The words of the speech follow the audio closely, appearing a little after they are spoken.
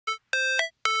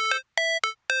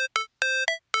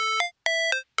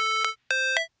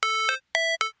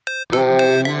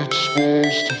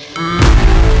supposed to feel?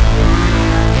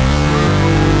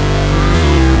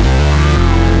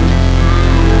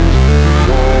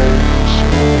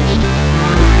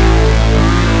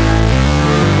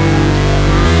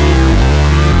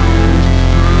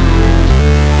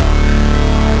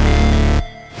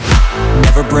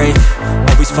 Never break,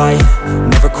 always fight,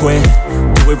 never quit,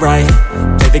 do it right,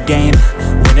 play the game,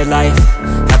 win it life,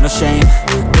 have no shame,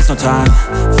 there's no time,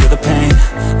 feel the pain,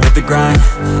 live the grind,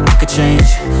 I could change,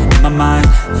 in my mind,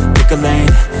 pick a lane,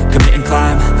 commit and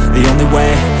climb, the only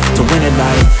way to win it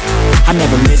life. I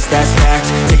never miss, that's fact,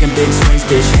 taking big swings,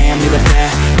 bitch, hand me the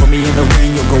bat, put me in the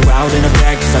ring, you'll go out in a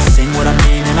bag, cause I sing what I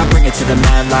mean and I bring it to the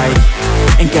mad light.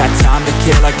 Ain't got time to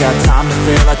kill, I got time to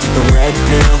feel, I took the red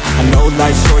pill, I know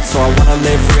life's short so I wanna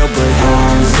live real, but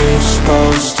how's it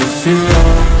supposed to feel?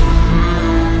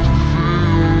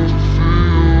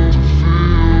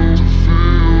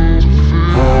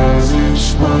 How's it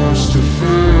supposed to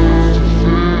feel?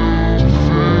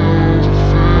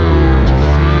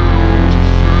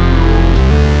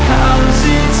 How's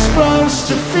it supposed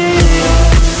to feel?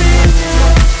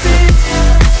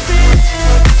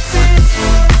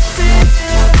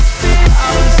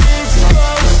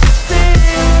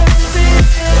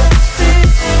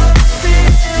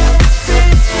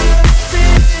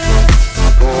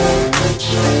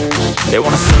 They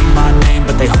wanna sing my name,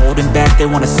 but they holding back. They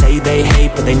wanna say they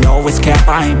hate, but they know it's cap.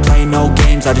 I ain't play no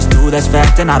games, I just do that's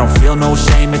fact. And I don't feel no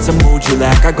shame, it's a mood you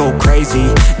lack. I go crazy,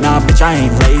 nah bitch I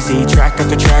ain't lazy. Track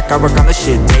after track, I work on this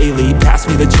shit daily. Pass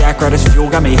me the jack, right as fuel,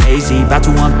 got me hazy. About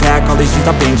to unpack all these things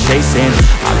I've been chasing.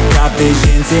 I've got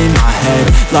visions in my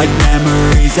head, like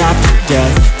memories after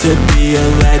death. To be a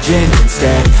legend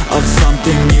instead of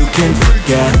something you can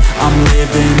forget. I'm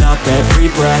living up every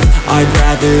breath, I'd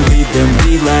rather lead than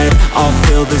be led. I'll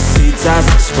fill the seats as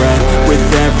I spread with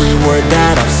every word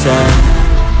that I've said.